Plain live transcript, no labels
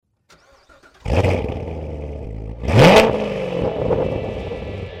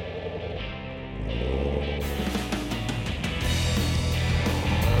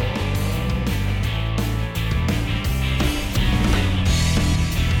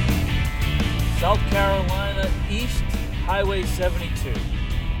South Carolina East, Highway 72.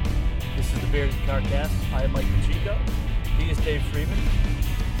 This is the Bearded Carcast. I am Mike Pacheco. He is Dave Freeman.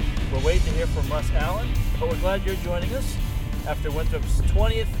 We're waiting to hear from Russ Allen, but we're glad you're joining us after Winthrop's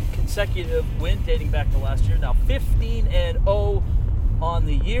 20th consecutive win dating back to last year. Now 15-0 on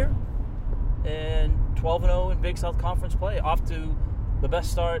the year and 12-0 in Big South Conference play. Off to the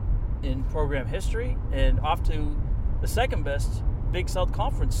best start in program history and off to the second best Big South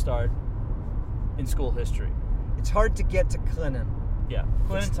Conference start in school history. It's hard to get to Clinton. Yeah,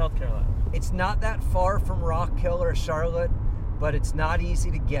 Clinton, South Carolina. It's not that far from Rock Hill or Charlotte, but it's not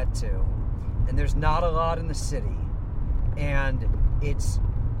easy to get to. And there's not a lot in the city. And it's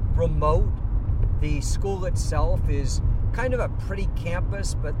remote. The school itself is kind of a pretty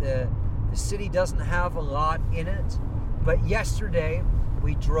campus, but the city doesn't have a lot in it. But yesterday,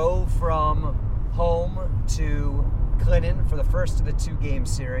 we drove from home to Clinton for the first of the 2-game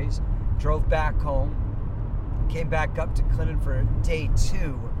series. Drove back home, came back up to Clinton for day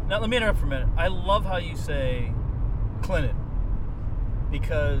 2. Now, let me interrupt for a minute. I love how you say Clinton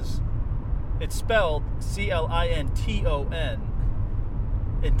because it's spelled Clinton.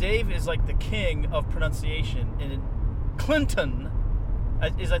 And Dave is like the king of pronunciation. And Clinton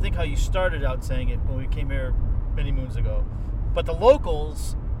is, I think, how you started out saying it when we came here many moons ago. But the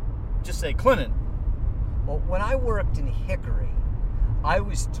locals just say Clinton. Well, when I worked in Hickory, I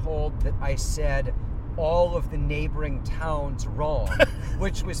was told that I said all of the neighboring towns wrong,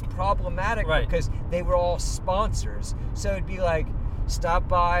 which was problematic because they were all sponsors. So it'd be like, stop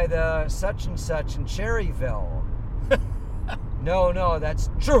by the such and such in Cherryville. No, that's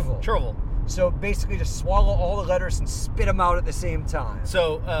Cherville. So basically just swallow all the letters and spit them out at the same time.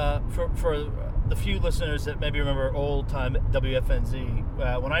 So for the few listeners that maybe remember old-time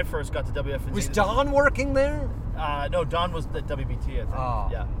WFNZ, when I first got to WFNZ... Was Don working there? No, Don was at WBT, I think. Oh.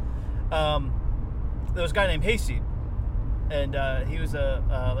 Yeah. There was a guy named Hayseed, and he was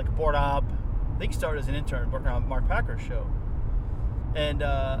like a board op. I think he started as an intern working on Mark Packer's show. And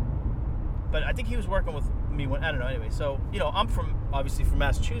but I think he was working with me when, I don't know, anyway. So, I'm obviously from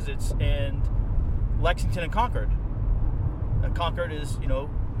Massachusetts, and Lexington and Concord. Concord is,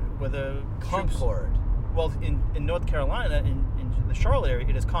 where the Concord. Troops, well, in North Carolina, in the Charlotte area,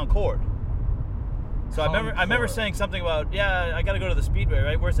 it is Concord. So I remember saying something about, I got to go to the Speedway,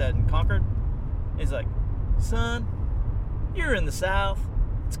 right? Where's that, in Concord? He's like, son, you're in the South.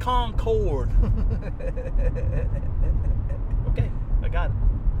 It's Concord. Okay, I got it.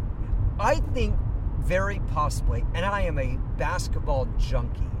 I think very possibly, and I am a basketball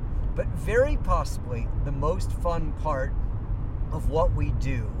junkie, but very possibly the most fun part of what we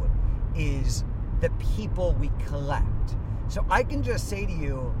do is the people we collect. So I can just say to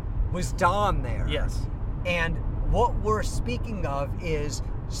you, was Don there? Yes. And what we're speaking of is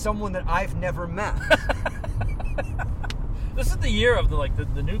someone that I've never met. This is the year of the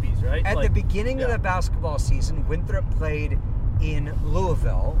newbies, right? At the beginning of the basketball season, Winthrop played in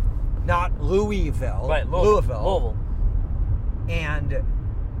Louisville, not Louisville, right? Louisville. And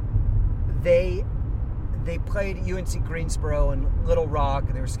they played UNC Greensboro and Little Rock,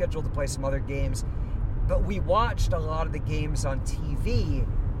 and they were scheduled to play some other games. But we watched a lot of the games on TV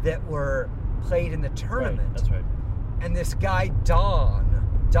that were played in the tournament. Right, that's right. And this guy,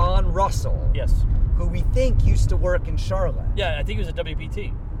 Don Russell, yes, who we think used to work in Charlotte. Yeah, I think he was at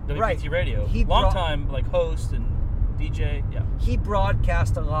WPT right. Radio. Long time host and DJ. Yeah, he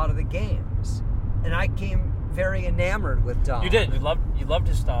broadcast a lot of the games, and I came very enamored with Don. You did. You loved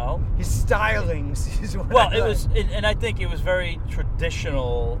his style. His stylings is what it was, and I think it was very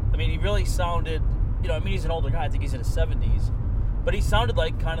traditional. I mean, he really sounded. He's an older guy. I think he's in his 70s, but he sounded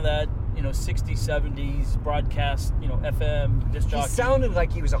like kind of that. 60s, 70s broadcast. FM disc jockey. He sounded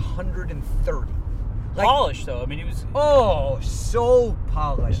like he was 130. Polished though. I mean, he was. Oh, so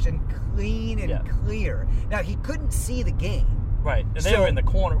polished and clean and clear. Now he couldn't see the game. Right, and they were in the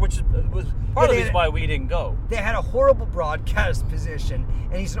corner, which was part of the reason why we didn't go. They had a horrible broadcast position,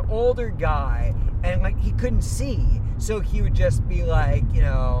 and he's an older guy, and he couldn't see, so he would just be like,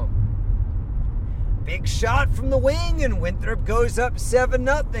 big shot from the wing, and Winthrop goes up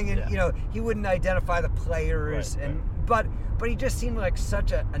 7-0, and he wouldn't identify the players, but he just seemed like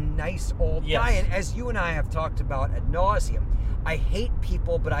such a nice old guy, and as you and I have talked about ad nauseum, I hate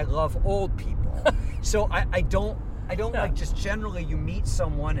people, but I love old people. So I don't just generally you meet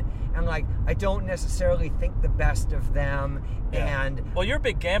someone and I don't necessarily think the best of them. Yeah. And well, you're a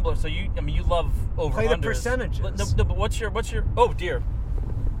big gambler, so you love over play the percentages. No, but what's your oh dear,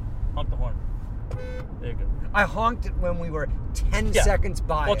 honk the horn. There you go. I honked it when we were 10 seconds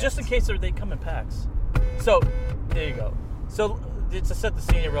by. Well, just in case they come in packs. So there you go. So to set the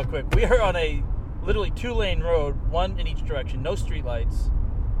scene here real quick, we are on a literally 2-lane road, one in each direction, no streetlights.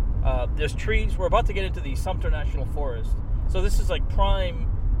 There's trees. We're about to get into the Sumter National Forest. So this is like prime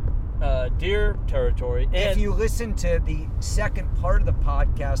deer territory. And if you listen to the second part of the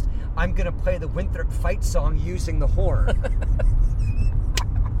podcast, I'm going to play the Winthrop fight song using the horn.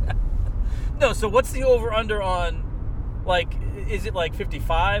 No, so what's the over-under on, like, is it like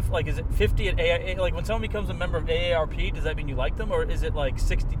 55? Like, is it 50 at AARP? Like, when someone becomes a member of AARP, does that mean you like them? Or is it like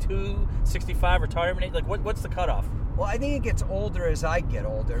 62, 65 retirement age? Like, what's the cutoff? Well, I think it gets older as I get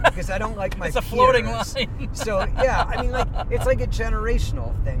older because I don't like my It's a floating peers. line. So, yeah, I mean, like, it's like a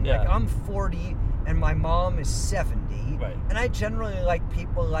generational thing. Yeah. Like, I'm 40 and my mom is 70. Right. And I generally like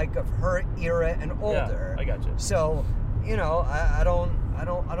people like of her era and older. Yeah, I got you. So, you know, I don't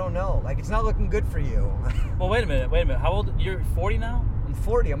know. Like, it's not looking good for you. Well, wait a minute. How old? You're 40 now? I'm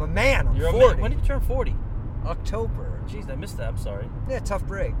 40. I'm a man. I'm You're 40. a man. When did you turn 40? October. Jeez, I missed that. I'm sorry. Yeah, tough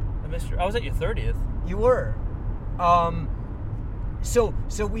break. I missed you. I was at your 30th. You were. So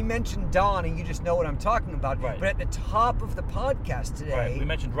we mentioned Don, and you just know what I'm talking about. Right. But at the top of the podcast today, Right. We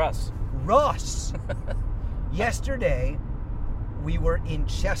mentioned Russ. Russ. Yesterday, we were in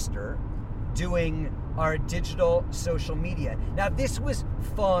Chester doing our digital social media. Now, this was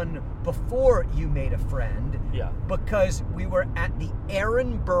fun before you made a friend. Yeah. Because we were at the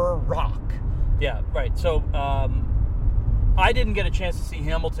Aaron Burr Rock. Yeah, right. So I didn't get a chance to see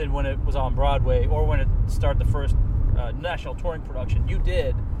Hamilton when it was on Broadway or when it started the first national touring production. You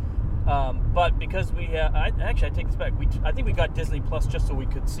did. But because we I take this back. I think we got Disney Plus just so we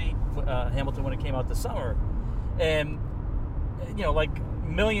could see Hamilton when it came out this summer. And, you know, like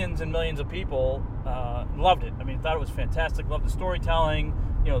millions and millions of people loved it. I mean, thought it was fantastic. Loved the storytelling,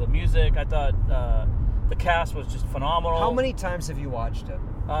 you know, the music. I thought the cast was just phenomenal. How many times have you watched it?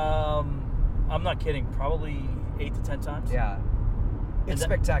 I'm not kidding. Probably 8 to 10 times. Yeah. It's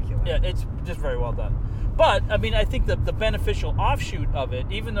spectacular. Yeah, it's just very well done. But, I mean, I think the beneficial offshoot of it,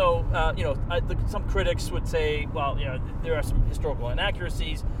 even though, you know, some critics would say, well, you know, there are some historical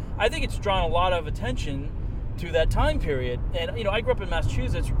inaccuracies, I think it's drawn a lot of attention to that time period. And, you know, I grew up in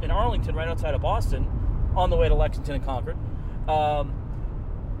Massachusetts, in Arlington, right outside of Boston, on the way to Lexington and Concord.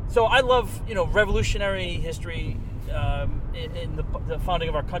 So I love, you know, revolutionary history in the founding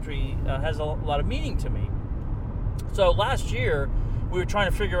of our country has a lot of meaning to me. So last year, we were trying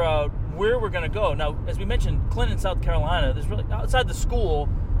to figure out where we're going to go. Now, as we mentioned, Clinton, South Carolina, there's really, outside the school,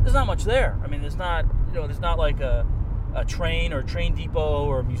 there's not much there. I mean, there's not like a train or train depot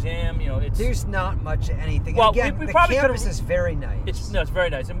or a museum. You know, there's not much of anything. Well, again, we the probably campus is very nice. It's very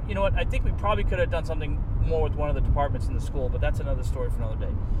nice. And you know what? I think we probably could have done something more with one of the departments in the school, but that's another story for another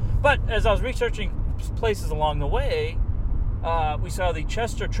day. But as I was researching places along the way, we saw the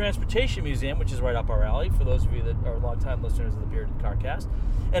Chester Transportation Museum, which is right up our alley, for those of you that are longtime listeners of the Bearded Carcast.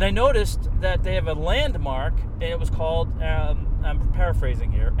 And I noticed that they have a landmark, and it was called, I'm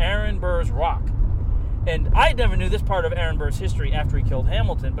paraphrasing here, Aaron Burr's Rock. And I never knew this part of Aaron Burr's history after he killed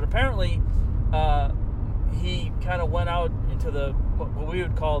Hamilton, but apparently he kind of went out into what we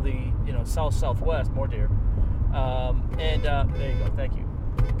would call the, you know, southwest, more deer. And there you go, thank you.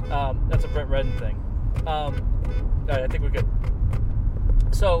 That's a Brett Redden thing. All right, I think we're good.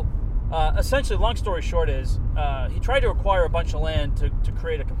 So, essentially, long story short is, he tried to acquire a bunch of land to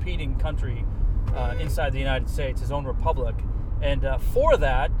create a competing country inside the United States, his own republic. And for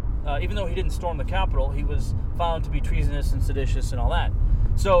that, even though he didn't storm the Capitol, he was found to be treasonous and seditious and all that.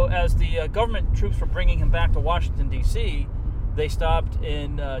 So as the government troops were bringing him back to Washington, D.C., they stopped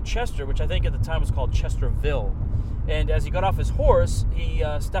in Chester, which I think at the time was called Chesterville. And as he got off his horse, he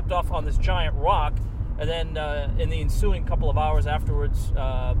stepped off on this giant rock, and then in the ensuing couple of hours afterwards,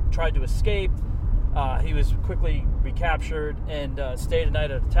 tried to escape. He was quickly recaptured and stayed a night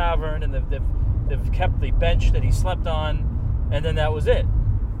at a tavern, and they've kept the bench that he slept on, and then that was it.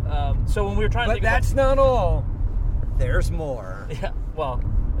 So when we were trying to think that's not all. There's more. Yeah, well,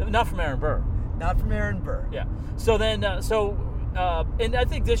 not from Aaron Burr. Not from Aaron Burr. Yeah. So then, and I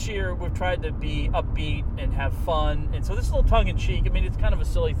think this year we've tried to be upbeat and have fun, and so this is a little tongue-in-cheek. I mean, it's kind of a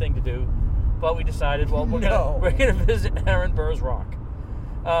silly thing to do, but we decided, well, we're gonna visit Aaron Burr's Rock.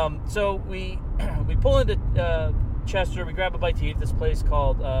 So we pull into Chester. We grab a bite to eat at this place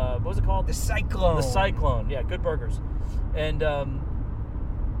called what was it called? The Cyclone. The Cyclone. Yeah, good burgers. And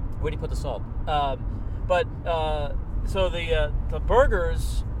where do you put the salt? So the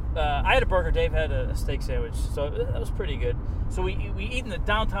burgers. I had a burger. Dave had a steak sandwich, so that was pretty good. So we eat in the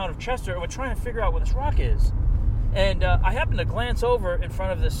downtown of Chester, and we're trying to figure out where this rock is. And I happened to glance over in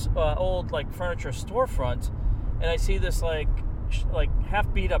front of this old like furniture storefront, and I see this like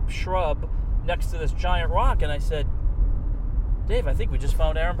half beat up shrub next to this giant rock, and I said, "Dave, I think we just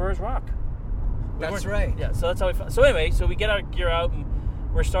found Aaron Burr's Rock." That's right. Yeah, so that's how we found. So anyway, so we get our gear out and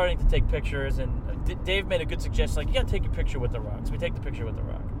we're starting to take pictures. And Dave made a good suggestion, like, you got to take your picture with the rock. So we take the picture with the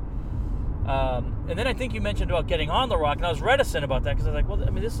rock. And then I think you mentioned about getting on the rock, and I was reticent about that because I was like, well,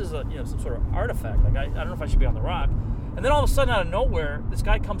 I mean, this is some sort of artifact. Like, I don't know if I should be on the rock. And then all of a sudden, out of nowhere, this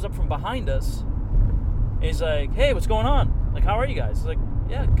guy comes up from behind us, and he's like, hey, what's going on? Like, how are you guys? He's like,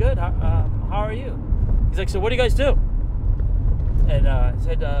 yeah, good. How are you? He's like, so what do you guys do? And he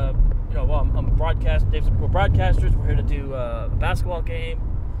said, well, I'm a broadcast. We're broadcasters. We're here to do a basketball game.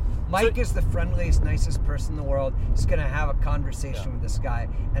 Mike is the friendliest, nicest person in the world. He's going to have a conversation with this guy.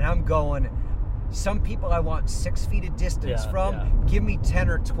 And I'm going, some people I want 6 feet of distance from. Yeah. Give me 10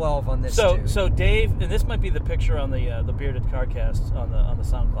 or 12 on this dude. So Dave, and this might be the picture on the Bearded Carcast on the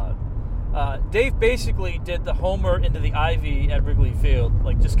SoundCloud. Dave basically did the homer into the ivy at Wrigley Field,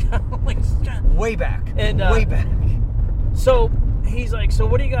 like just kind of like way back. And way back. So he's like, so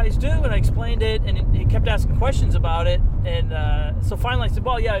what do you guys do? And I explained it, and he kept asking questions about it. And so finally I said,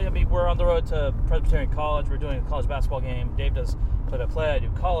 well, yeah, I mean, we're on the road to Presbyterian College. We're doing a college basketball game. Dave does play-by-play. I do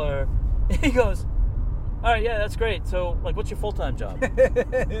color. And he goes, all right, yeah, that's great. So, like, what's your full-time job?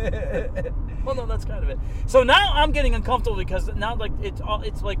 Well, no, that's kind of it. So now I'm getting uncomfortable because now, like,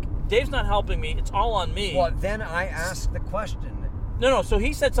 it's like Dave's not helping me. It's all on me. Well, then I asked the question. No. So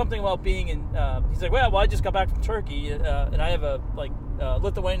he said something about being in. He's like, well, I just got back from Turkey, and I have a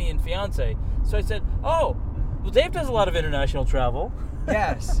Lithuanian fiance. So I said, oh, well, Dave does a lot of international travel.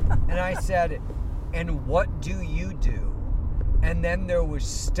 Yes, and I said, and what do you do? And then there was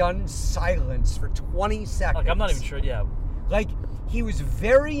stunned silence for 20 seconds. Like, I'm not even sure. Yeah. Like, he was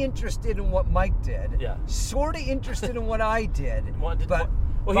very interested in what Mike did. Yeah. Sort of interested in what I did.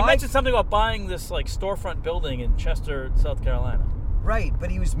 He mentioned something about buying this like storefront building in Chester, South Carolina. Right,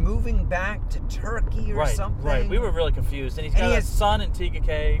 but he was moving back to Turkey or something. Right, we were really confused. And he's got a son in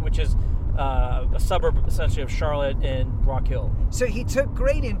TKK, which is a suburb essentially of Charlotte and Rock Hill. So he took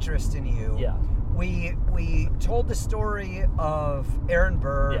great interest in you. Yeah. We told the story of Aaron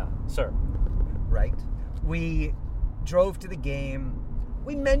Burr. Yeah, sir. Right. We drove to the game.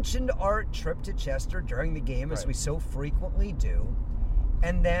 We mentioned our trip to Chester during the game, as we so frequently do.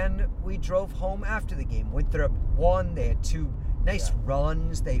 And then we drove home after the game. Winthrop won. They had 2 nice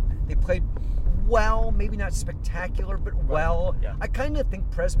runs. They played well, maybe not spectacular, but well. Yeah. I kind of think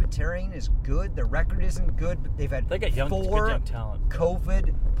Presbyterian is good. The record isn't good, but they've had got good young talent.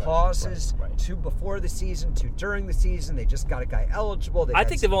 COVID pauses, 2 before the season, 2 during the season. They just got a guy eligible. I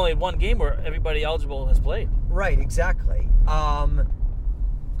think they've only had 1 game where everybody eligible has played. Right, exactly.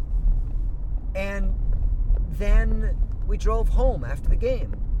 And then we drove home after the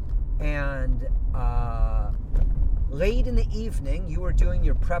game. And late in the evening, you were doing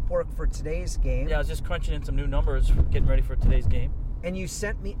your prep work for today's game. Yeah, I was just crunching in some new numbers, getting ready for today's game. And you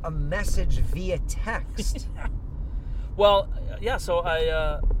sent me a message via text. Well, yeah, so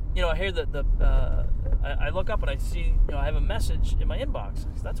I hear that I look up and I see, I have a message in my inbox.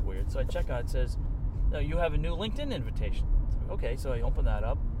 That's weird. So I check out, it says, you have a new LinkedIn invitation. Okay, so I open that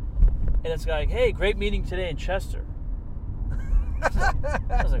up. And it's like, hey, great meeting today in Chester.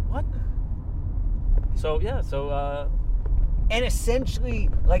 I was like, what? So, yeah, and essentially,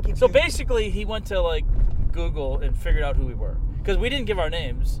 like, basically, he went to, like, Google and figured out who we were. Because we didn't give our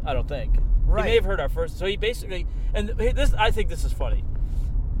names, I don't think. Right. He may have heard our first. So he basically, and I think this is funny.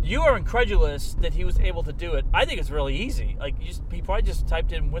 You are incredulous that he was able to do it. I think it's really easy. Like, he probably just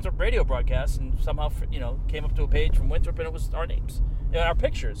typed in Winthrop radio broadcast and somehow, came up to a page from Winthrop and it was our names and our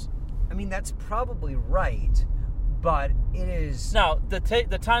pictures. I mean, that's probably right, but it is... Now, the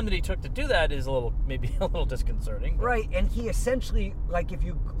time that he took to do that is maybe a little disconcerting. But. Right, and he essentially, like, if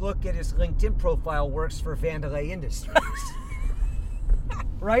you look at his LinkedIn profile, works for Vandelay Industries.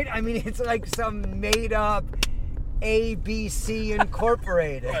 Right? I mean, it's like some made-up ABC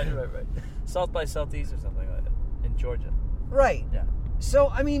Incorporated. Right. South by Southeast or something like that in Georgia. Right. Yeah. So,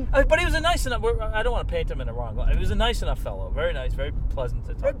 I mean... But he was a nice enough... I don't want to paint him in the wrong light. He was a nice enough fellow. Very nice, very pleasant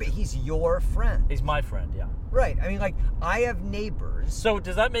to talk Right, but he's your friend. He's my friend, yeah. Right. I mean, like, I have neighbors... So,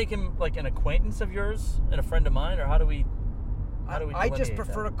 does that make him, like, an acquaintance of yours and a friend of mine? Or how do we I just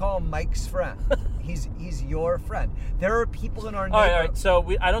prefer to call him Mike's friend. He's your friend. There are people in our neighborhood... All right.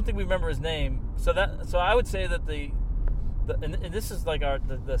 So, I don't think we remember his name. So I would say that and this is like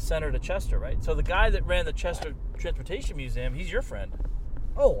the center to Chester, right? So the guy that ran the Chester Transportation Museum, he's your friend.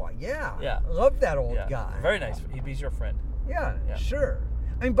 Oh, yeah. Yeah. I love that old guy. Very nice. He's your friend. Yeah, sure.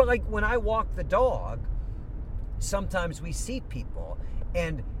 I mean, but like when I walk the dog, sometimes we see people,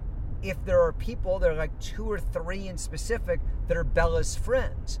 and if there are people, there are like 2 or 3 in specific that are Bella's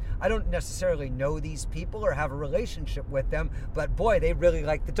friends. I don't necessarily know these people or have a relationship with them, but boy, they really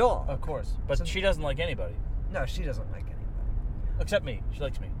like the dog. Of course. But she doesn't like anybody. No, she doesn't like anybody. Except me. She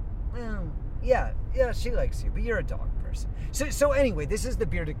likes me. Yeah, she likes you, but you're a dog person. So anyway, this is the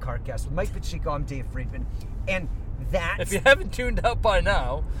Bearded Carcast with Mike Pacheco. I'm Dave Friedman, and if you haven't tuned out by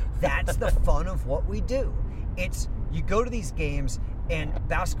now, that's the fun of what we do. It's you go to these games, and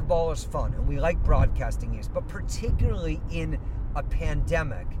basketball is fun, and we like broadcasting games, but particularly in a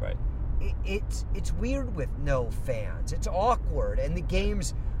pandemic, right? It's weird with no fans. It's awkward, and the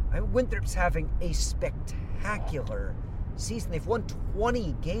games. Winthrop's having a spectacular season. They've won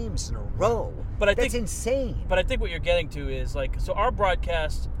 20 games in a row. But that's insane. But I think what you're getting to is so our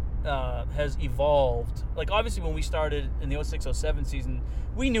broadcast has evolved. Like obviously when we started in the 06-07 season,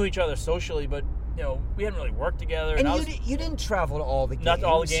 we knew each other socially, but we hadn't really worked together. And you didn't travel to all the games. Not to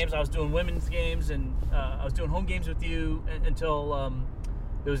all the games. I was doing women's games, and I was doing home games with you until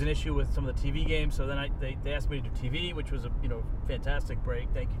there was an issue with some of the TV games. So then they asked me to do TV, which was a fantastic break.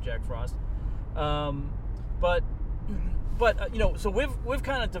 Thank you, Jack Frost. But so we've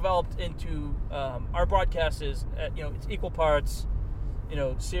kind of developed into our broadcast is it's equal parts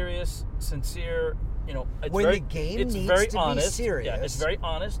serious, sincere. It's when very, the game it's needs very to honest. be serious. Yeah, it's very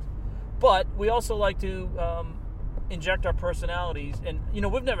honest. But we also like to inject our personalities, and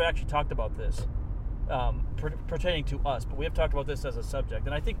we've never actually talked about this pertaining to us, but we have talked about this as a subject,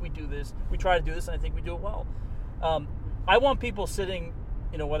 and I think we do this. We try to do this, and I think we do it well. I want people sitting,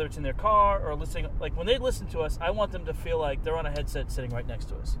 whether it's in their car or listening, like when they listen to us, I want them to feel like they're on a headset sitting right next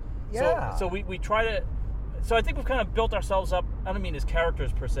to us. Yeah. So we try to. So I think we've kind of built ourselves up. I don't mean as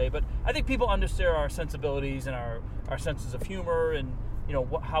characters per se, but I think people understand our sensibilities and our senses of humor and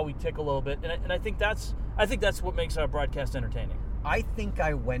how we tick a little bit, and I think that's what makes our broadcast entertaining. I think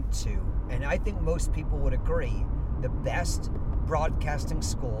I went to, and I think most people would agree, the best broadcasting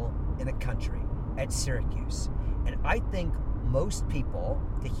school in the country at Syracuse. And I think most people,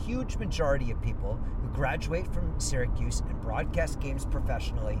 the huge majority of people who graduate from Syracuse and broadcast games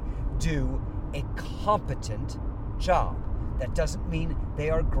professionally, do a competent job. That doesn't mean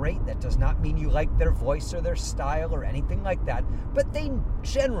they are great. That does not mean you like their voice or their style or anything like that. But they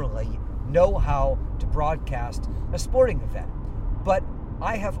generally know how to broadcast a sporting event. But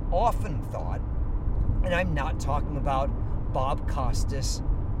I have often thought, and I'm not talking about Bob Costas,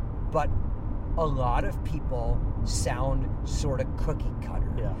 but a lot of people sound sort of cookie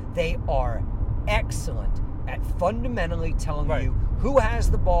cutter. Yeah. They are excellent at fundamentally telling right. you who has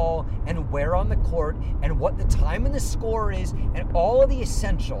the ball and where on the court and what the time and the score is and all of the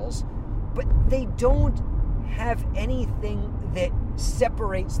essentials, but they don't have anything that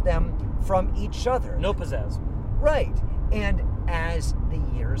separates them from each other. No pizzazz. Right. And as the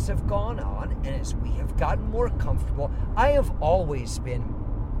years have gone on and as we have gotten more comfortable, I have always been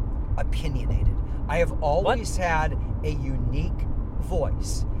opinionated. I have always had a unique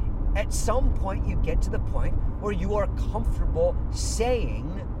voice. At some point, you get to the point where you are comfortable saying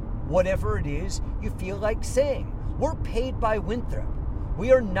whatever it is you feel like saying. We're paid by Winthrop.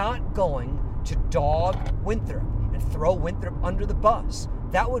 We are not going to dog Winthrop and throw Winthrop under the bus.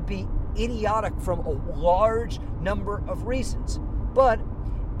 That would be idiotic from a large number of reasons. But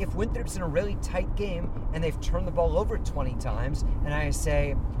if Winthrop's in a really tight game and they've turned the ball over 20 times, and I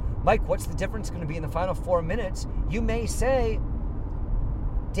say, Mike, what's the difference going to be in the final 4 minutes? You may say,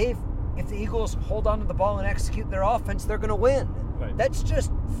 Dave, if the Eagles hold on to the ball and execute their offense, they're going to win. Right. That's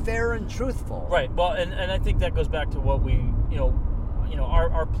just fair and truthful. Right. Well, and I think that goes back to what we,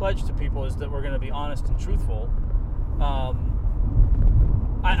 our pledge to people is that we're going to be honest and truthful.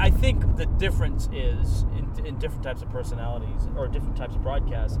 I think the difference is in different types of personalities or different types of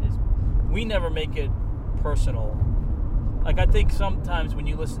broadcasts is we never make it personal. Like I think sometimes when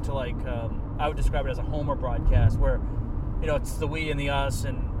you listen to I would describe it as a homer broadcast where, it's the we and the us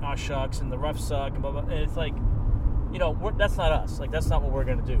and aw shucks and the rough suck and blah, blah, and it's like, that's not us. Like that's not what we're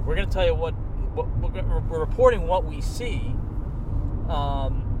going to do. We're going to tell you what we're reporting what we see.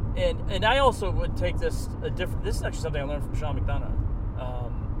 And I also would take this this is actually something I learned from Sean McDonough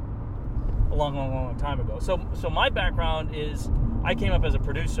a long time ago. So my background is I came up as a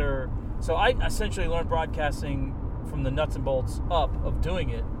producer, so I essentially learned broadcasting from the nuts and bolts up of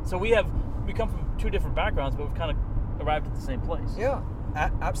doing it. So we come from two different backgrounds, but we've kind of arrived at the same place. Yeah,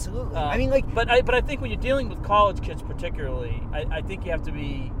 absolutely. But I think when you're dealing with college kids particularly, I think you have to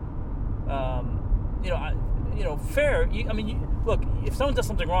be, fair. Look, if someone does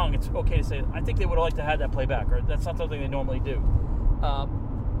something wrong, it's okay to say, I think they would have liked to have that play back, or that's not something they normally do.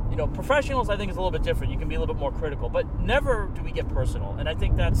 professionals, I think, is a little bit different. You can be a little bit more critical, but never do we get personal. And I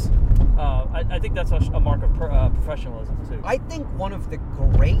think that's a mark of professionalism too. I think one of the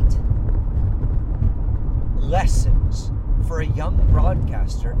great lessons for a young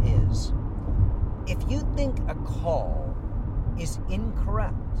broadcaster is, if you think a call is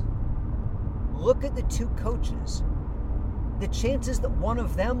incorrect, look at the two coaches. The chances that one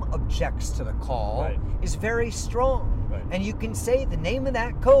of them objects to the call is very strong. Right. And you can say the name of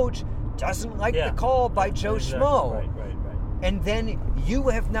that coach doesn't like the call by Joe Schmo. Right. And then you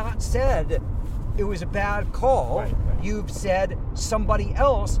have not said it was a bad call. Right. You've said somebody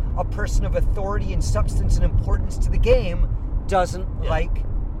else, a person of authority and substance and importance to the game, doesn't like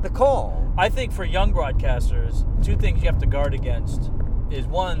the call. I think for young broadcasters, two things you have to guard against is,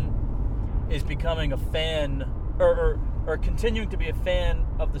 one is becoming a fan or continuing to be a fan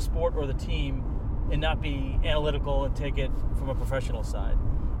of the sport or the team and not be analytical and take it from a professional side.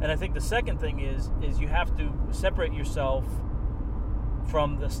 And I think the second thing is you have to separate yourself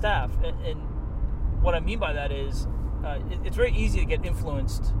from the staff. And what I mean by that is it's very easy to get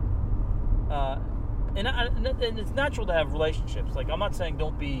influenced. And it's natural to have relationships. Like, I'm not saying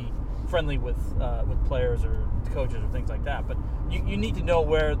don't be friendly with players or coaches or things like that, but you need to know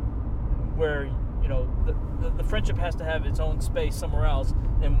where the friendship has to have its own space somewhere else.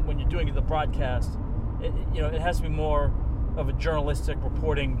 And when you're doing the broadcast, it has to be more of a journalistic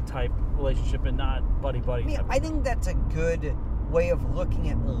reporting type relationship and not buddy-buddy. I think that's a good way of looking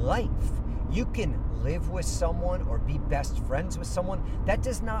at life. You can live with someone or be best friends with someone. That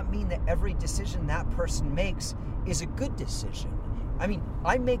does not mean that every decision that person makes is a good decision. I mean,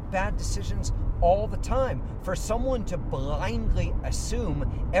 I make bad decisions all the time. For someone to blindly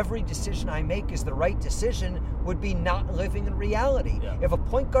assume every decision I make is the right decision would be not living in reality. Yeah. If a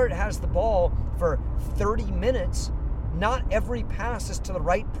point guard has the ball for 30 minutes, not every pass is to the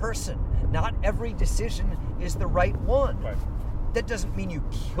right person. Not every decision is the right one. Right. That doesn't mean you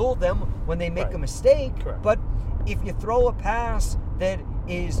kill them when they make a mistake. Correct. But if you throw a pass that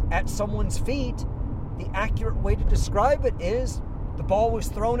is at someone's feet, the accurate way to describe it is the ball was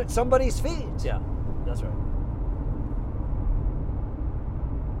thrown at somebody's feet. Yeah, that's right.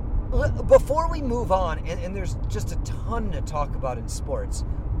 Before we move on, and there's just a ton to talk about in sports,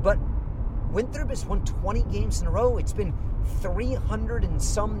 but Winthrop has won 20 games in a row. It's been 300 and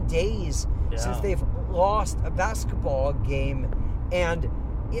some days since they've lost a basketball game. And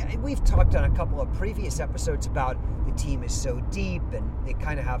we've talked on a couple of previous episodes about the team is so deep and they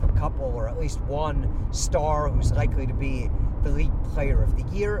kind of have a couple or at least one star who's likely to be the league player of the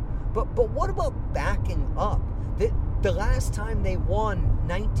year. But what about backing up? The last time they won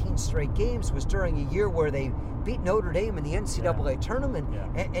 19 straight games was during a year where they beat Notre Dame in the NCAA tournament.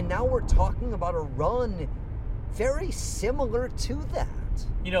 Yeah. And now we're talking about a run very similar to that.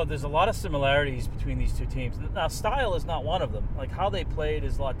 There's a lot of similarities between these two teams. Now, style is not one of them. Like, how they played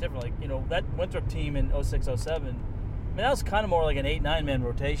is a lot different. Like, that Winthrop team in 06-07, that was kind of more like an 8-9-man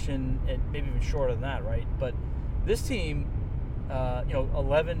rotation, and maybe even shorter than that, right? But this team,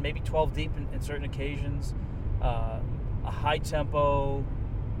 11, maybe 12 deep in certain occasions, a high tempo,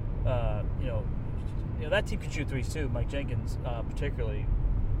 that team could shoot threes too, Mike Jenkins particularly.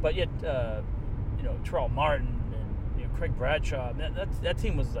 But yet, Terrell Martin and Craig Bradshaw, that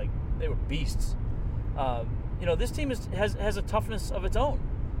team was like, they were beasts. This team has a toughness of its own.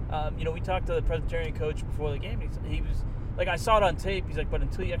 We talked to the Presbyterian coach before the game. He was like, I saw it on tape. He's like, but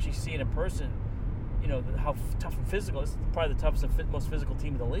until you actually see it in person, how tough and physical. It's probably the toughest and most physical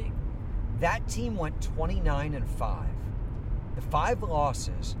team in the league. That team went 29-5. The 5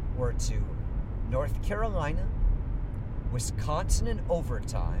 losses were to North Carolina, Wisconsin in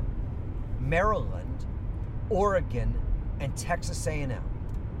overtime, Maryland, Oregon, and Texas A&M.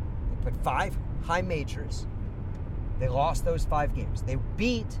 They put 5 high majors. They lost those 5 games. They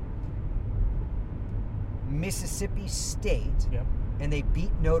beat Mississippi State, and they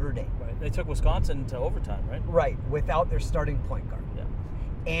beat Notre Dame. Right. They took Wisconsin to overtime, right? Right, without their starting point guard. Yeah.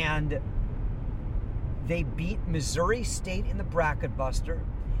 And they beat Missouri State in the Bracket Buster,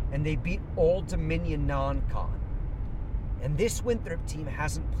 and they beat Old Dominion non-con. And this Winthrop team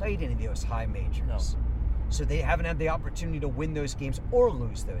hasn't played any of those high majors. No. So they haven't had the opportunity to win those games or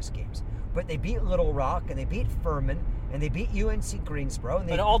lose those games. But they beat Little Rock, and they beat Furman, and they beat UNC Greensboro.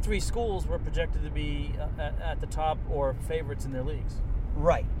 And all 3 schools were projected to be at the top or favorites in their leagues.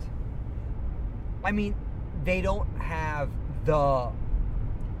 Right. I mean, they don't have the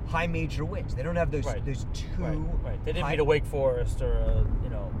high major wins. They don't have those two. Right. They didn't beat a Wake Forest or a,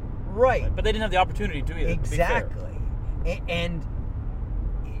 Right. But they didn't have the opportunity to either. Exactly. And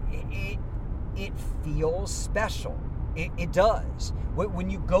it feels special. It does. When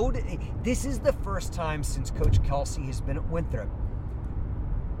you go to... This is the first time since Coach Kelsey has been at Winthrop.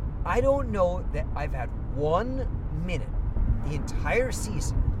 I don't know that I've had 1 minute the entire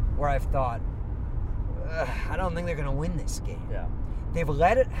season where I've thought, I don't think they're going to win this game. Yeah. They've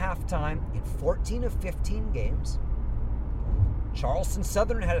led at halftime in 14 of 15 games. Charleston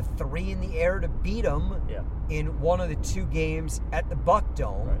Southern had a 3 in the air to beat them in one of the 2 games at the Buck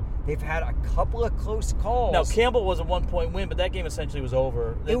Dome. Right. They've had a couple of close calls. Now, Campbell was a 1-point win, but that game essentially was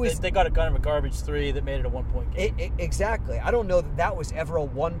over. They got a kind of a garbage 3 that made it a 1-point game. Exactly. I don't know that was ever a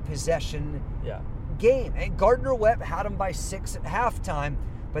one-possession game. And Gardner-Webb had them by 6 at halftime,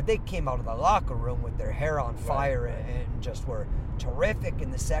 but they came out of the locker room with their hair on fire and just were terrific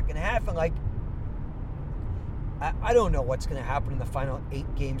in the second half. And, I don't know what's going to happen in the final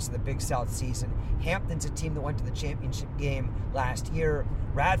 8 games of the Big South season. Hampton's a team that went to the championship game last year.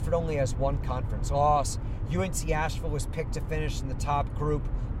 Radford only has 1 conference loss. UNC Asheville was picked to finish in the top group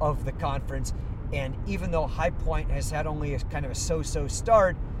of the conference. And even though High Point has had only a kind of a so-so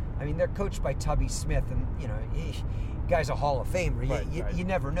start, I mean, they're coached by Tubby Smith, and, guy's a Hall of Famer. You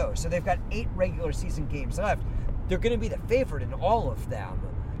never know. So they've got 8 regular season games left. They're going to be the favorite in all of them.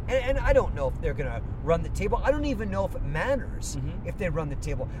 And I don't know if they're going to run the table. I don't even know if it matters if they run the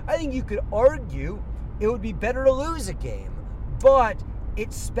table. I think you could argue it would be better to lose a game, but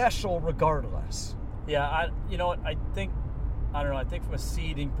it's special regardless. Yeah, I think from a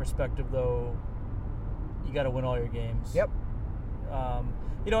seeding perspective, though, you got to win all your games. Yep. I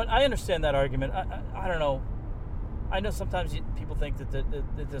understand that argument. I don't know. I know sometimes people think that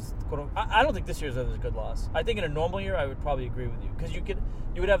this. I don't think this year's a good loss. I think in a normal year, I would probably agree with you because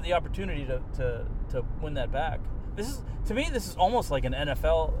you would have the opportunity to win that back. To me, this is almost like an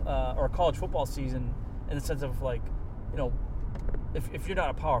NFL or a college football season in the sense of if you're not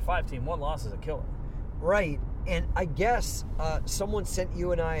a Power 5 team, 1 loss is a killer. Right, and I guess someone sent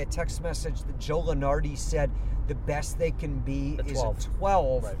you and I a text message that Joe Lenardi said the best they can be is a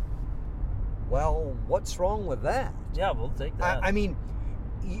 12. Right. Well, what's wrong with that? Yeah, we'll take that. I mean,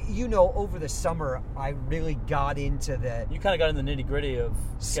 over the summer, I really got into the... You kind of got in the nitty-gritty of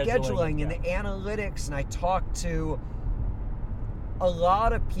scheduling and the analytics, and I talked to a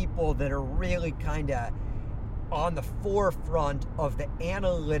lot of people that are really kind of on the forefront of the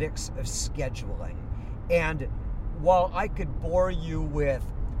analytics of scheduling. And while I could bore you with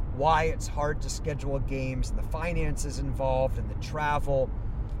why it's hard to schedule games and the finances involved and the travel...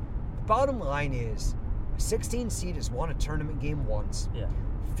 Bottom line is, a 16 seed has won a tournament game once. Yeah.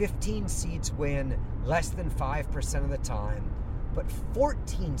 15 seeds win less than 5% of the time, but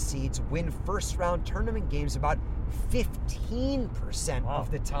 14 seeds win first round tournament games about 15%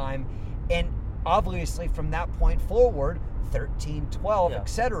 of the time. And obviously from that point forward, 13, 12,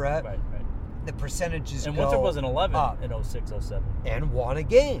 etc. Right. The percentages and go Winthrop was an 11 up. In 06, 07. And won a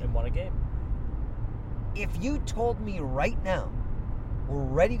game. If you told me right now, we're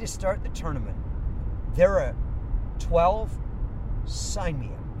ready to start the tournament, they're a 12, sign me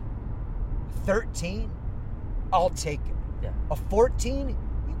up. 13, I'll take it. Yeah. A 14,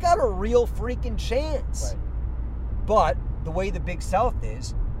 you got a real freaking chance. Right. But the way the Big South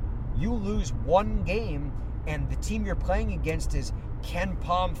is, you lose 1 game and the team you're playing against is Ken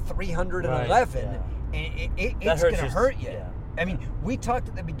Palm 311, and it's going to hurt you. Yeah. I mean, we talked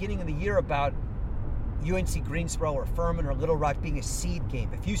at the beginning of the year about UNC Greensboro or Furman or Little Rock being a seed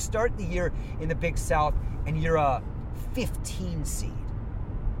game. If you start the year in the Big South and you're a 15 seed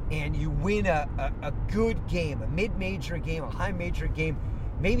and you win a good game, a mid-major game, a high-major game,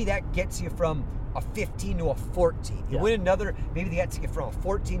 maybe that gets you from a 15 to a 14. You win another, maybe that gets you from a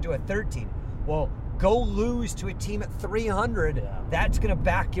 14 to a 13. Well, go lose to a team at 300, that's going to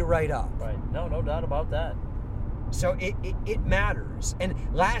back you right up. Right. No doubt about that. So it matters. And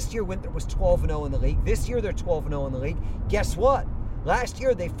last year, Winthrop was 12-0 in the league. This year, they're 12-0 in the league. Guess what? Last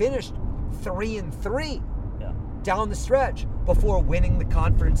year, they finished 3-3 down the stretch before winning the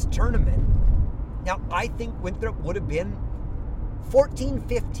conference tournament. Now, I think Winthrop would have been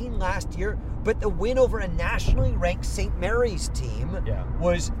 14-15 last year, but the win over a nationally ranked St. Mary's team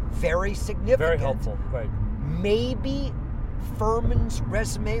was very significant. Very helpful, right. Maybe Furman's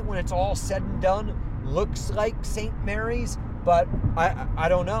resume, when it's all said and done, looks like St. Mary's, but I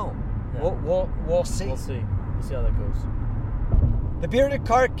don't know. Yeah. We'll see. We'll see how that goes. The Bearded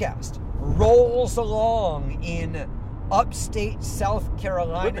Cardcast rolls along in upstate South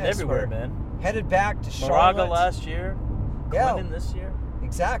Carolina. Whipping everywhere, man. Headed back to Charlotte. Moraga last year. Clinton this year.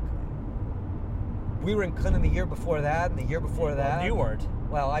 Exactly. We were in Clinton the year before that, and the year before that. You weren't.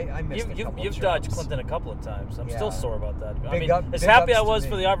 Well, I missed a couple You've of dodged jumps. Clinton a couple of times. I'm Yeah. still sore about that. I Big mean, up- as big happy I ups to was me.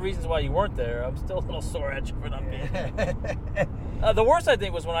 for the reasons why you weren't there, I'm still a little sore at you for not being there. The worst, I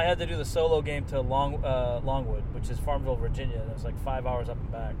think, was when I had to do the solo game to Longwood, which is Farmville, Virginia. And it was like 5 hours up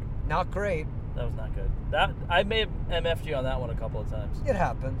and back. Not great. That was not good. That I may have MF'd you on that one a couple of times. It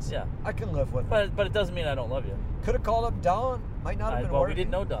happens. Yeah. I can live with it. But it doesn't mean I don't love you. Could have called up Don. Might not have been Well, working. we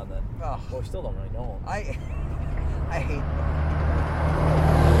didn't know Don then. Ugh. Well, we still don't really know him. I hate Don.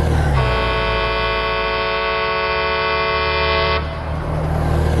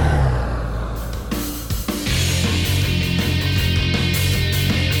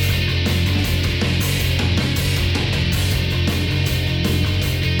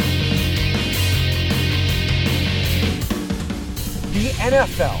 The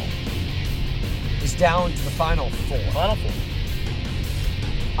NFL is down to the Final Four. Final Four.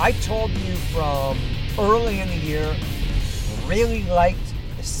 I told you from early in the year, really liked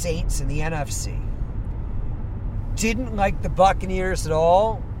the Saints in the NFC. Didn't like the Buccaneers at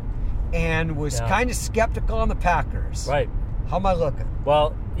all, and was Yeah. kind of skeptical on the Packers. Right. How am I looking?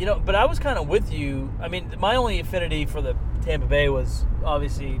 Well, but I was kind of with you. I mean, my only affinity for the Tampa Bay was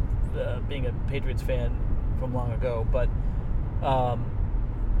obviously being a Patriots fan from long ago. But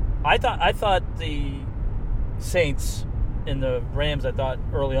I thought the Saints and the Rams, I thought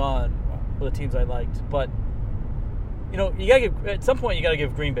early on were the teams I liked. But you gotta give, at some point you got to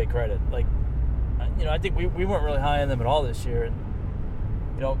give Green Bay credit. Like, I think we weren't really high on them at all this year, and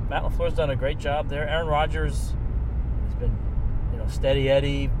Matt LaFleur's done a great job there. Aaron Rodgers has been steady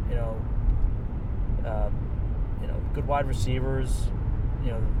Eddie, good wide receivers,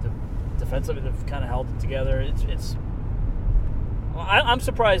 the defensively they've kind of held it together. I'm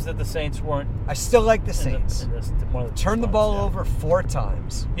surprised that the Saints weren't. I still like the in Saints. one of the Turn the spots, ball yeah. over 4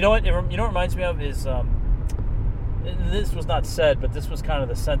 times. You know what? What it reminds me of is, and this was not said, but this was kind of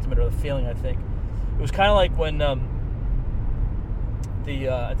the sentiment or the feeling. I think it was kind of like when I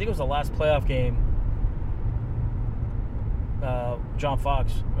think it was the last playoff game. John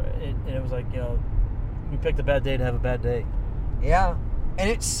Fox, and it was like, we picked a bad day to have a bad day. Yeah. And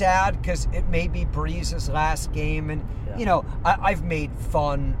it's sad because it may be Breeze's last game. And, Yeah. I've made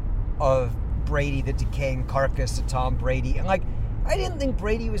fun of Brady, the decaying carcass of Tom Brady. And, I didn't think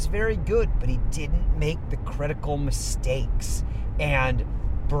Brady was very good, but he didn't make the critical mistakes. And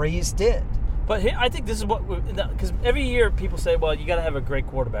Breeze did. But I think this is what, because every year people say, well, you got to have a great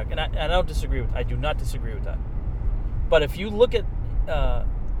quarterback. And I don't disagree with, I do not disagree with that. But if you look at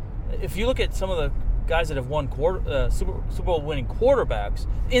some of the guys that have won Super Bowl winning quarterbacks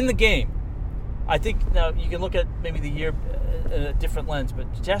in the game, I think now you can look at maybe the year in a different lens,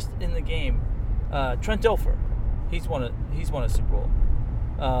 but just in the game, Trent Dilfer, he's won a Super Bowl.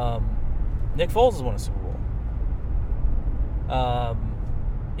 Nick Foles has won a Super Bowl.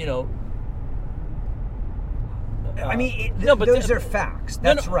 Those are facts.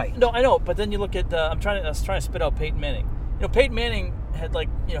 That's right. No, I know. But then you look at I was trying to spit out Peyton Manning. Peyton Manning had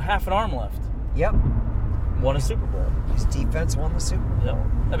half an arm left. Yep. Won a Super Bowl. His defense won the Super Bowl.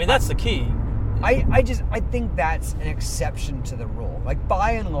 Yep. I mean, that's the key. I think that's an exception to the rule.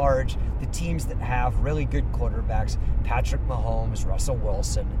 By and large, the teams that have really good quarterbacks, Patrick Mahomes, Russell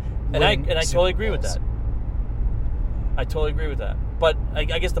Wilson, And I Super totally agree with Bowls. that. I totally agree with that. But I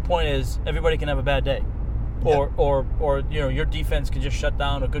guess the point is everybody can have a bad day. Or your defense can just shut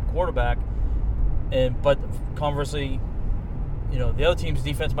down a good quarterback, but conversely, the other team's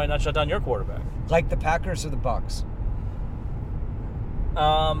defense might not shut down your quarterback. Like the Packers or the Bucks.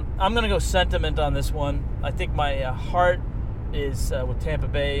 I'm going to go sentiment on this one. I think my heart is with Tampa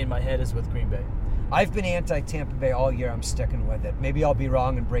Bay and my head is with Green Bay. I've been anti-Tampa Bay all year. I'm sticking with it. Maybe I'll be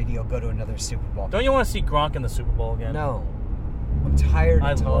wrong and Brady will go to another Super Bowl. Don't you want to see Gronk in the Super Bowl again? No. I'm tired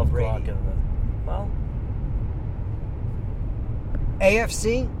of Tom love Brady. Gronk in the... Well...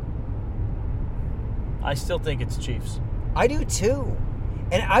 AFC? I still think it's Chiefs. I do too.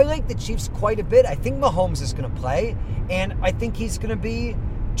 And I like the Chiefs quite a bit. I think Mahomes is going to play, and I think he's going to be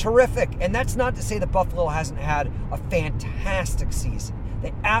terrific. And that's not to say that Buffalo hasn't had a fantastic season.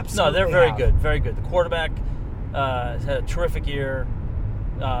 They absolutely No, they're very have. good. Very good. The quarterback has had a terrific year.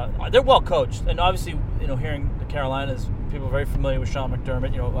 They're well coached. And obviously, hearing the Carolinas, people are very familiar with Sean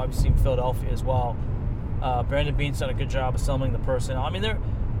McDermott, obviously in Philadelphia as well. Brandon Beane's done a good job assembling the personnel. I mean, they're...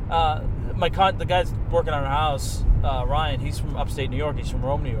 the guy's working on our house, Ryan, he's from upstate New York. He's from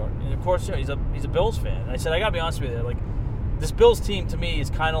Rome, New York. And, of course, he's a Bills fan. And I said, I got to be honest with you. This Bills team, to me,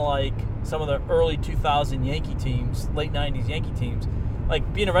 is kind of like some of the early 2000 Yankee teams, late 90s Yankee teams.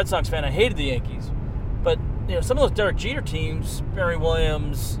 Being a Red Sox fan, I hated the Yankees. But, some of those Derek Jeter teams, Barry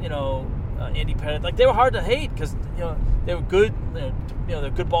Williams, Andy Pettit. Like, they were hard to hate because they were good. They're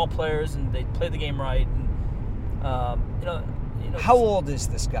good ball players and they played the game right. And How old is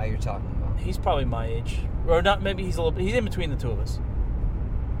this guy you're talking about? He's probably my age, or not. Maybe he's in between the two of us.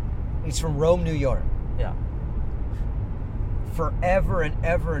 He's from Rome, New York. Yeah. Forever and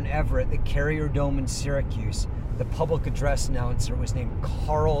ever and ever at the Carrier Dome in Syracuse, the public address announcer was named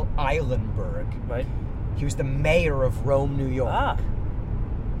Carl Eilenberg. Right. He was the mayor of Rome, New York. Ah.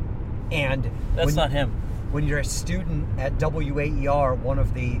 And that's not him. When you're a student at WAER, one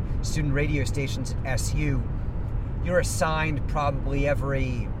of the student radio stations at SU, you're assigned probably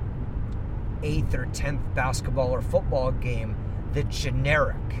every 8th or 10th basketball or football game the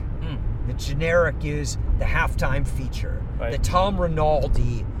generic. The generic is the halftime feature, right. the Tom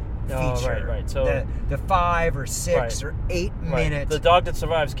Rinaldi feature, right. So the 5 or 6 or 8 minute. The dog that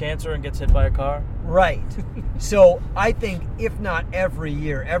survives cancer and gets hit by a car. Right. So I think if not every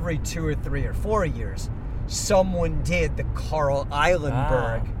year, every 2 or 3 or 4 years, someone did the Carl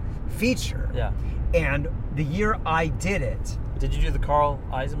Eilenberg feature. Yeah. And the year I did it. Did you do the Carl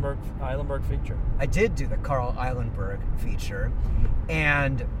Eilenberg feature? I did do the Carl Eilenberg feature,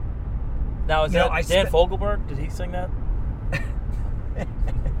 and. Now, is that Dan Fogelberg? Did he sing that?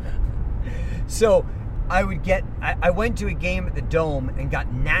 So I went to a game at the Dome and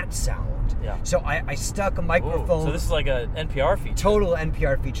got Nat sound. Yeah. So I stuck a microphone. Ooh, so this is like a NPR feature. Total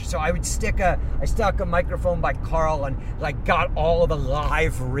NPR feature. So I stuck a microphone by Carl and like got all of the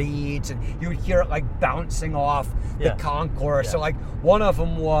live reads, and you would hear it like bouncing off the concourse. Yeah. So like one of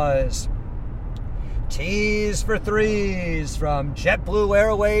them was Tees for Threes from JetBlue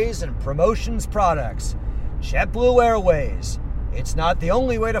Airways and Promotions Products. JetBlue Airways. It's not the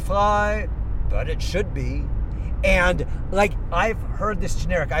only way to fly, but it should be. And like, I've heard this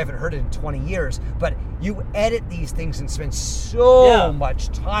generic, I haven't heard it in 20 years, but you edit these things and spend so much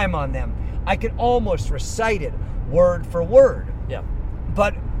time on them. I could almost recite it word for word. Yeah.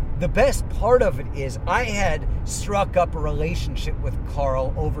 But the best part of it is I had struck up a relationship with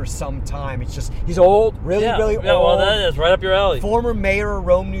Carl over some time. It's just, he's old, really old. Yeah, well, that is right up your alley. Former mayor of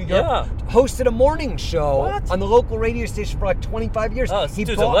Rome, New York. Yeah. Hosted a morning show on the local radio station for like 25 years. Oh, this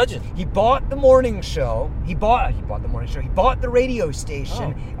dude's a legend. He bought the morning show. He bought the morning show. He bought the radio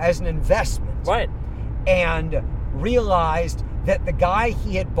station as an investment. Right. And realized that the guy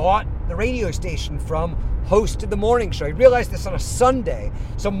he had bought the radio station from hosted the morning show. He realized this on a Sunday.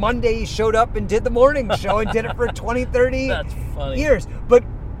 So Monday he showed up and did the morning show and did it for 20, 30 That's funny. years. But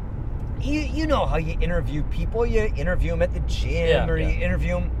you know how you interview people. You interview them at the gym you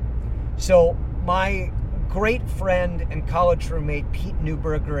interview them. So my great friend and college roommate Pete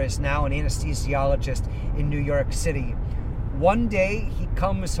Newberger is now an anesthesiologist in New York City. One day he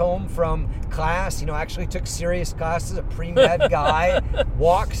comes home from class, actually took serious classes, a pre-med guy,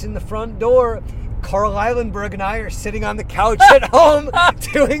 walks in the front door. Carl Eilenberg and I are sitting on the couch at home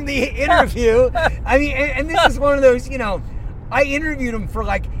doing the interview. I mean, and this is one of those, I interviewed him for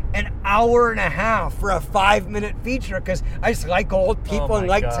like an hour and a half for a 5-minute feature because I just like old people and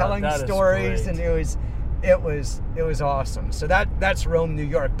like telling stories, and it was awesome. So that's Rome, New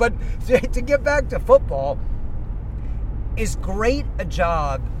York. But to get back to football, as great a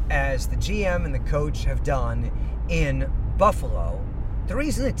job as the GM and the coach have done in Buffalo, the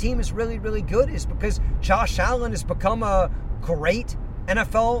reason the team is really, really good is because Josh Allen has become a great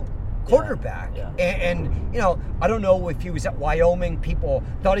NFL quarterback. Yeah. And I don't know if he was at Wyoming, people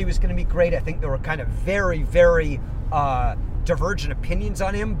thought he was going to be great. I think there were kind of very, very divergent opinions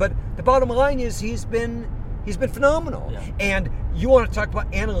on him. But the bottom line is he's been phenomenal. Yeah. And you want to talk about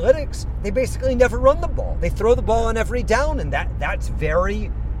analytics, they basically never run the ball. They throw the ball on every down, and that's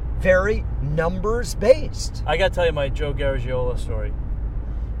very, very numbers based. I got to tell you my Joe Garagiola story.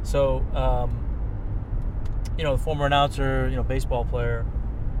 So, the former announcer, baseball player,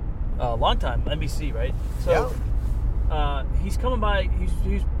 long time, NBC, right? So, he's coming by,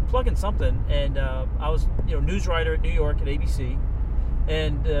 he's plugging something, and I was, news writer at New York at ABC,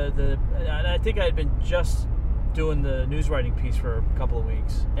 and I think I had been just doing the news writing piece for a couple of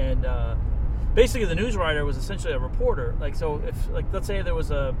weeks, and basically the news writer was essentially a reporter. Like, so if, let's say there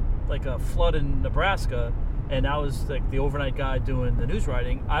was a flood in Nebraska, and I was like the overnight guy doing the news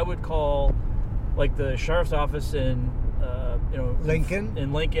writing, I would call like the sheriff's office in Lincoln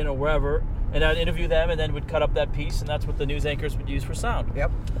or wherever, and I'd interview them, and then would cut up that piece, and that's what the news anchors would use for sound.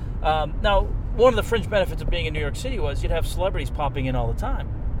 Yep. Now, one of the fringe benefits of being in New York City was you'd have celebrities popping in all the time.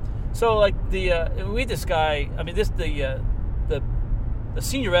 So like we had this guy. I mean, the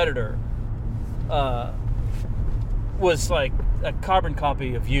senior editor was like a carbon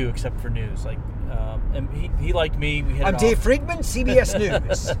copy of you, except for news. Like, and he liked me. We hit I'm Dave Friedman, CBS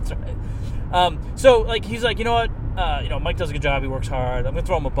News. That's right. So like he's like, you know what? Mike does a good job. He works hard. I'm gonna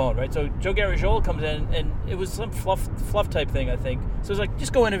throw him a bone, right? So Joe Garagiola comes in, and it was some fluff type thing, I think. So it's like,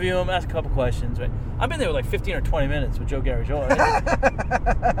 just go interview him, ask a couple questions, right? I've been there like 15 or 20 minutes with Joe Garagiola.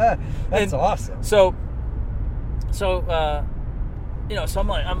 Right? That's awesome. So I'm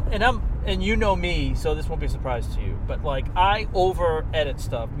like, and you know me, so this won't be a surprise to you. But like, I over edit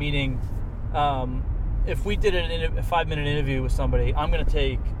stuff, meaning, if we did a 5-minute interview with somebody, I'm going to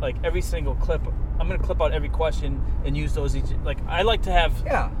take like every single clip. I'm going to clip out every question and use those each. Like, I like to have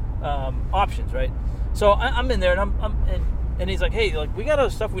options, right? So I'm in there, and he's like, hey, like, we got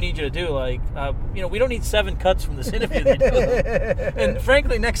other stuff we need you to do. Like, we don't need 7 cuts from this interview. And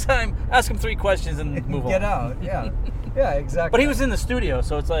frankly, next time, ask him 3 questions and move on. Get out, yeah. Yeah, exactly. But he was in the studio,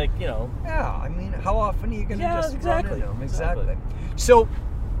 so it's like, Yeah, I mean, how often are you going to just exactly. run into him? Exactly. So,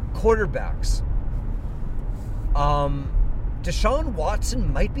 quarterbacks. Deshaun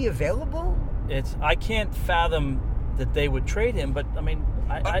Watson might be available. I can't fathom that they would trade him, but I mean,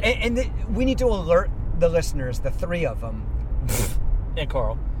 we need to alert the listeners, the 3 of them, and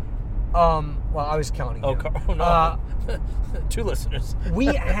Carl. Well, I was counting. Oh, you. Carl, no, 2 listeners. We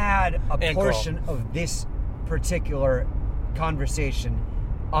had a portion Carl. of this particular conversation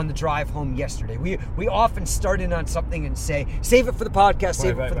on the drive home yesterday. We often start in on something and say, save it for the podcast,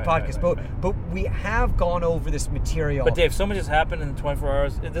 save it for the podcast. But we have gone over this material. But Dave, so much has happened in 24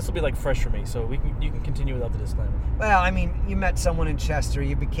 hours. This will be like fresh for me, so you can continue without the disclaimer. Well, I mean, you met someone in Chester,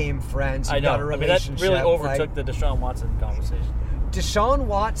 you became friends, you got a relationship. That really overtook the Deshaun Watson conversation. Deshaun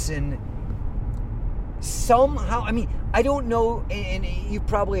Watson somehow, I mean, I don't know, and you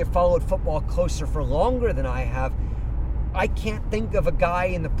probably have followed football closer for longer than I have. I can't think of a guy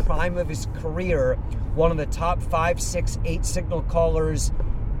in the prime of his career, one of the top 5, 6, 8 signal callers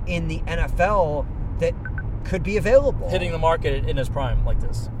in the NFL that could be available. Hitting the market in his prime like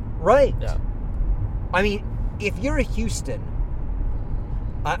this. Right. Yeah. I mean, if you're a Houston,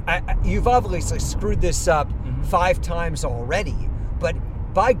 you've obviously screwed this up 5 times already, but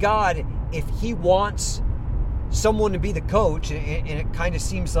by God, if he wants someone to be the coach, and it kind of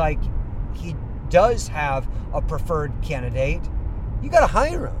seems like he does have a preferred candidate, you got to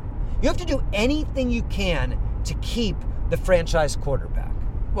hire him. You have to do anything you can to keep the franchise quarterback.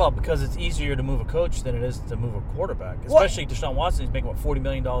 Well, because it's easier to move a coach than it is to move a quarterback, especially Deshaun Watson. He's making, $40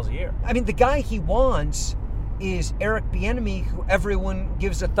 million a year. I mean, the guy he wants is Eric Bieniemy, who everyone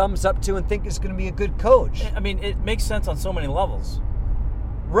gives a thumbs up to and think is going to be a good coach. I mean, it makes sense on so many levels.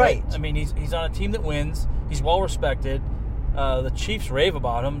 Right. I mean, he's on a team that wins. He's well respected. The Chiefs rave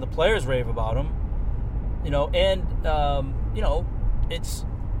about him. The players rave about him. It's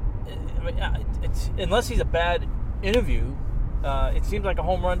unless he's a bad interview, it seems like a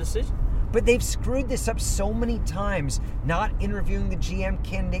home run decision. But they've screwed this up so many times, not interviewing the GM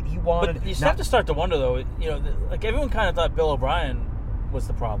candidate he wanted. But you have to start to wonder, though. Like everyone kind of thought Bill O'Brien was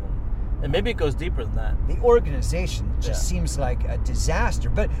the problem, and maybe it goes deeper than that. The organization just seems like a disaster.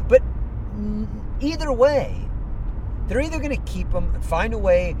 But either way, they're either going to keep him and find a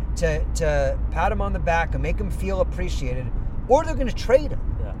way to pat him on the back and make him feel appreciated, or they're going to trade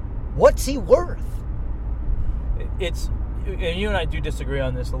him. Yeah. What's he worth? And you and I do disagree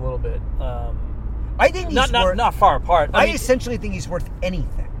on this a little bit. I think he's not far apart. I essentially think he's worth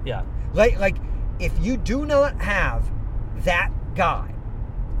anything. Yeah. Like if you do not have that guy,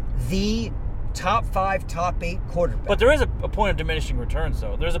 the top 5, top 8 quarterback. But there is a point of diminishing returns,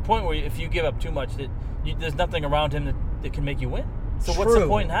 though. There's a point where if you give up too much, there's nothing around him that can make you win. So what's the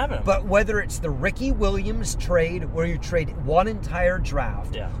point in having him? But whether it's the Ricky Williams trade where you trade one entire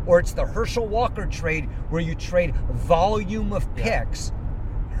draft, or it's the Herschel Walker trade where you trade volume of picks,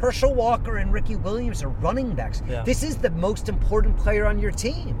 Herschel Walker and Ricky Williams are running backs. Yeah. This is the most important player on your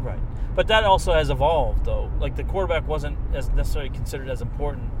team. Right. But that also has evolved, though. Like, the quarterback wasn't as necessarily considered as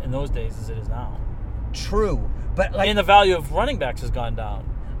important in those days as it is now. True. But and the value of running backs has gone down.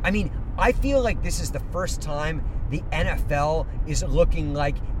 I mean, I feel like this is the first time the NFL is looking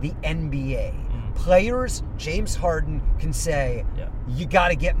like the NBA. Players, James Harden, can say, you got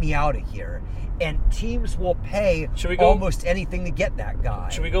to get me out of here. And teams will pay almost anything to get that guy.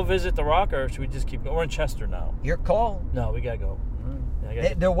 Should we go visit The Rock, or should we just keep going? We're in Chester now. Your call. No, we got to go.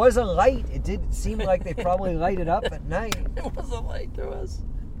 There was a light. It did seem like they probably light it up at night. There was a light. There was.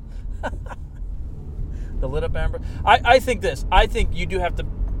 The lit up Amber. I think this. I think you do have to,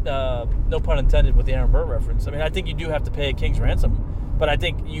 no pun intended with the Aaron Burr reference. I mean, I think you do have to pay a king's ransom. But I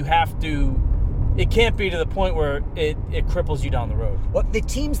think you have to, it can't be to the point where it cripples you down the road. Well, the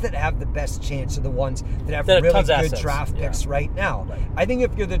teams that have the best chance are the ones that have really good draft picks right now. Right. I think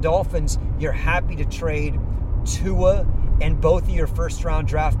if you're the Dolphins, you're happy to trade Tua and both of your first-round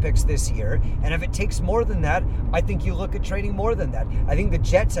draft picks this year. And if it takes more than that, I think you look at trading more than that. I think the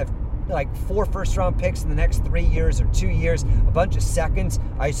Jets have like 4 first-round picks in the next 3 years or 2 years, a bunch of seconds.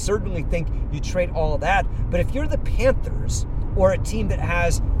 I certainly think you trade all of that. But if you're the Panthers or a team that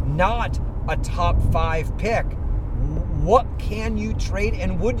has not a top 5 pick, what can you trade,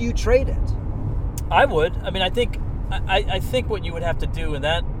 and would you trade it? I would. I mean, I think what you would have to do in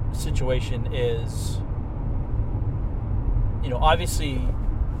that situation is, obviously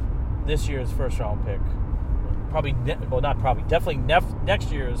this year's first-round pick, definitely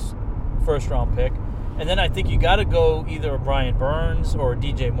next year's first-round pick, and then I think you got to go either a Brian Burns or a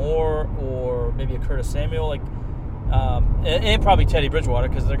DJ Moore or maybe a Curtis Samuel, and probably Teddy Bridgewater,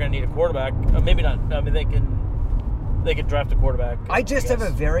 because they're going to need a quarterback. Maybe not. I mean, they can draft a quarterback. I just have a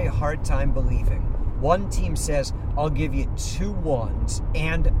very hard time believing one team says, I'll give you 2 1s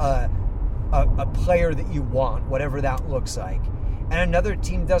and a player that you want, whatever that looks like. And another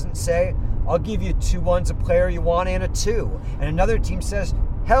team doesn't say, I'll give you 2 1s, a player you want, and a 2. And another team says,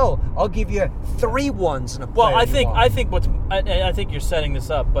 hell, I'll give you 3 1s and a player you want. I think you're setting this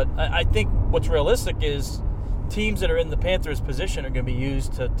up, but I think what's realistic is teams that are in the Panthers' position are going to be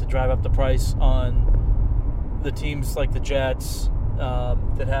used to drive up the price on the teams like the Jets,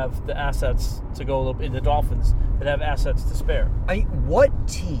 that have the assets to go a little bit, in the Dolphins that have assets to spare. What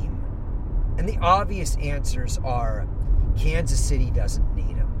team? And the obvious answers are Kansas City doesn't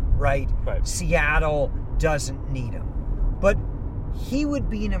need him, right? Seattle doesn't need him. But he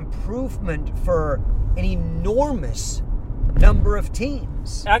would be an improvement for an enormous number of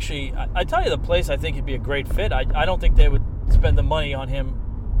teams. Actually, I tell you the place I think he'd be a great fit. I don't think they would spend the money on him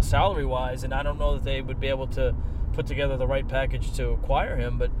salary-wise, and I don't know that they would be able to put together the right package to acquire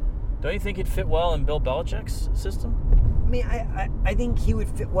him, but don't you think he'd fit well in Bill Belichick's system? I mean, I think he would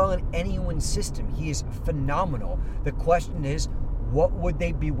fit well in anyone's system. He is phenomenal. The question is, what would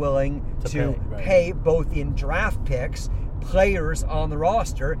they be willing to pay both in draft picks, players on the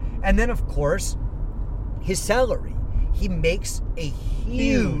roster, and then, of course, his salary. He makes a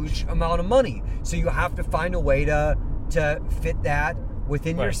huge amount of money. So you have to find a way to fit that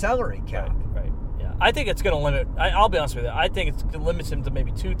within your salary cap. Right. Yeah. I think it's going to limit. I'll be honest with you. I think it limits him to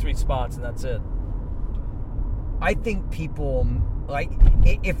maybe 2-3 spots, and that's it. I think people,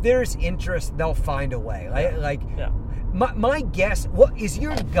 if there's interest, they'll find a way. My guess, what is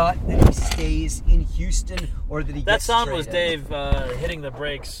your gut that he stays in Houston or that he gets traded? That sound was Dave hitting the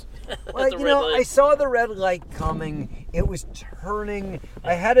brakes. Well, I saw the red light coming. It was turning.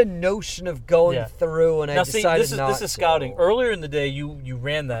 I had a notion of going through, and I decided not to. This is scouting. Earlier in the day, you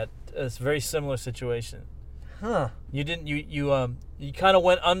ran that. It's a very similar situation. Huh. You didn't. You kind of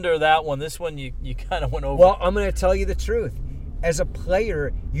went under that one. This one, you kind of went over. Well, I'm going to tell you the truth. As a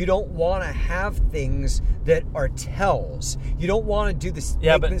player, you don't want to have things that are tells. You don't want to do this.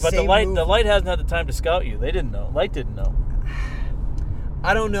 Yeah, but the light hasn't had the time to scout you. They didn't know. Light didn't know.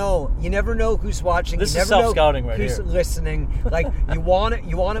 I don't know. You never know who's watching. This you is never self-scouting know right who's here. Listening. You want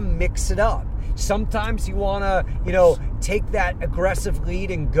to mix it up. Sometimes you want to, take that aggressive lead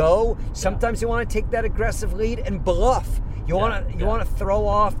and go. Sometimes you want to take that aggressive lead and bluff. You want to throw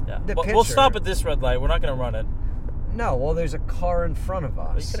off the pitcher. We'll stop at this red light. We're not going to run it. No, well, there's a car in front of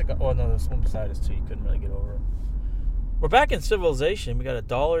us. No, there's one beside us too. You couldn't really get over it. We're back in civilization. We got a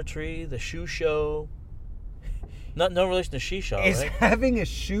Dollar Tree, the shoe show. No relation to She-Show, right? Is having a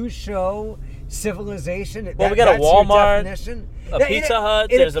shoe show civilization? Well, we got a Walmart, a Pizza Hut,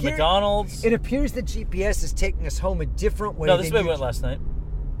 there's a McDonald's. It appears that GPS is taking us home a different way. No, this way we went last night.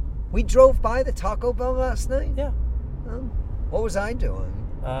 We drove by the Taco Bell last night? Yeah. What was I doing?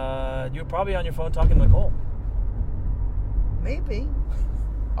 You were probably on your phone talking to Nicole. Maybe.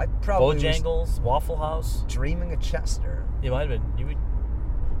 I probably Bojangles, Waffle House. Dreaming of Chester. You might have been.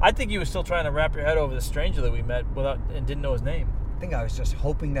 I think you were still trying to wrap your head over the stranger that we met and didn't know his name. I think I was just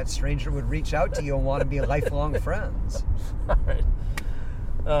hoping that stranger would reach out to you and want to be lifelong friends. All right.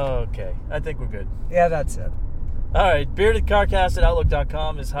 Okay. I think we're good. Yeah, that's it. All right.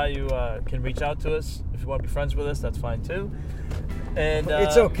 BeardedCarcast@outlook.com is how you can reach out to us. If you want to be friends with us, that's fine too. And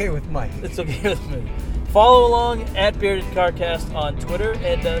it's okay with Mike. It's okay with me. Follow along at BeardedCarcast on Twitter,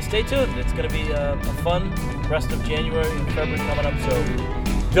 and stay tuned. It's going to be a fun rest of January and February coming up, so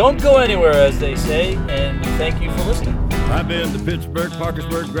don't go anywhere, as they say, and thank you for listening. I've been to Pittsburgh,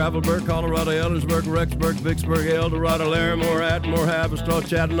 Parkersburg, Gravelburg, Colorado, Ellensburg, Rexburg, Vicksburg, Eldorado, Larimore, Atmore, Haverstraw,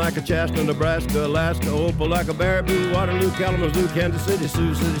 Chattanooga, Chastity, Nebraska, Alaska, Opelika, Baraboo, Waterloo, Kalamazoo, Kansas City,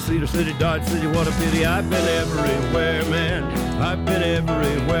 Sioux City, Cedar City, Dodge City. What a pity. I've been everywhere, man. I've been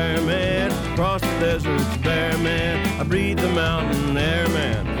everywhere, man. Across the deserts bare, man. I breathe the mountain air,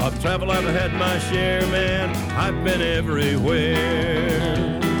 man. I've traveled, I've had my share, man. I've been everywhere.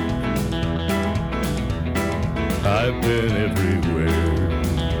 I've been everywhere.